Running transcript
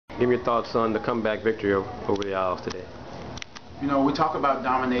Give me your thoughts on the comeback victory over the Owls today. You know, we talk about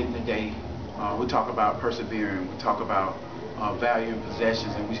dominating the day. We talk about persevering. We talk about valuing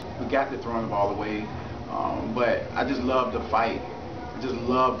possessions, and we got to throw the ball away. But I just love the fight. I just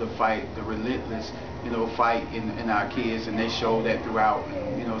love the fight, the relentless, fight in our kids, and they show that throughout.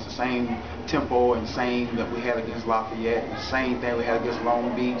 And, it's the same tempo and same that we had against Lafayette, and the same thing we had against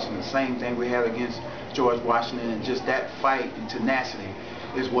Long Beach, and the same thing we had against George Washington. And just that fight and tenacity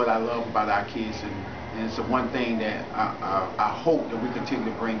is what I love about our kids, and it's the one thing that I hope that we continue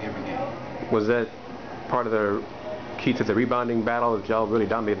to bring every game. Was that part of the key to the rebounding battle? That y'all really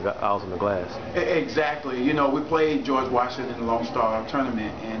dominated the Owls on the glass? Exactly. We played George Washington in the Lone Star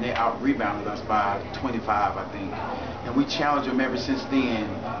tournament, and they out-rebounded us by 25, I think. And we challenged them ever since then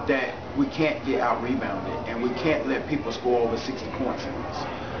that we can't get out-rebounded, and we can't let people score over 60 points in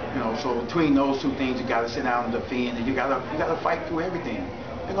us. So between those two things, you got to sit down and defend, and you got to fight through everything.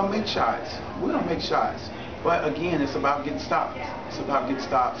 They're gonna make shots. We're gonna make shots. But again, it's about getting stops. It's about getting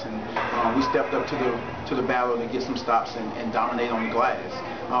stops, and we stepped up to the battle to get some stops and dominate on the glass.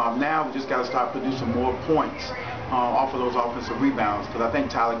 Now we just got to start producing more points off of those offensive rebounds, because I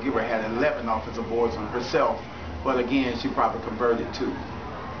think Tyler Gilbert had 11 offensive boards on herself, but again, she probably converted 2.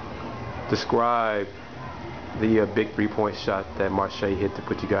 Describe the big three-point shot that Marche hit to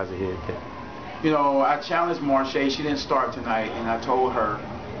put you guys ahead. I challenged Marche. She didn't start tonight, and I told her,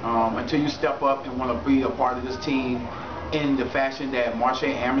 until you step up and want to be a part of this team in the fashion that Marche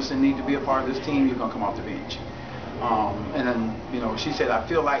Amerson needs to be a part of this team, you're going to come off the bench. And then, she said, I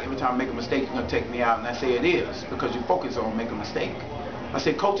feel like every time I make a mistake, you're going to take me out. And I say, it is, because you focus on making a mistake. I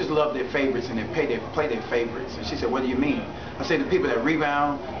said, coaches love their favorites and they play their favorites. And she said, what do you mean? I said, the people that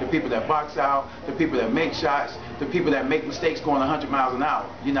rebound, the people that box out, the people that make shots, the people that make mistakes going 100 miles an hour.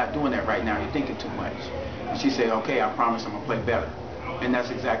 You're not doing that right now. You're thinking too much. And she said, okay, I promise I'm going to play better. And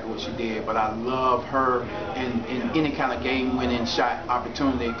that's exactly what she did. But I love her in any kind of game-winning shot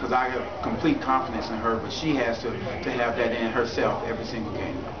opportunity, because I have complete confidence in her, but she has to have that in herself every single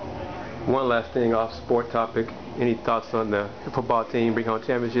game. One last thing off sport topic. Any thoughts on the football team bring home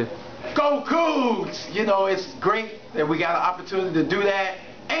championship? Go Coogs! It's great that we got an opportunity to do that.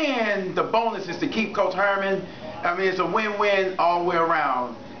 And the bonus is to keep Coach Herman. I mean, it's a win-win all the way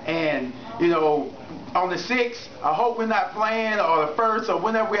around. And, on the 6th, I hope we're not playing, or the 1st, or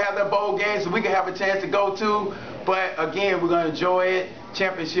whenever we have that bowl game, so we can have a chance to go to. But again, we're going to enjoy it.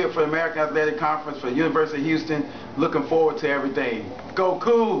 Championship for the American Athletic Conference for the University of Houston. Looking forward to everything. Go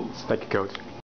Coogs! Thank you, Coach.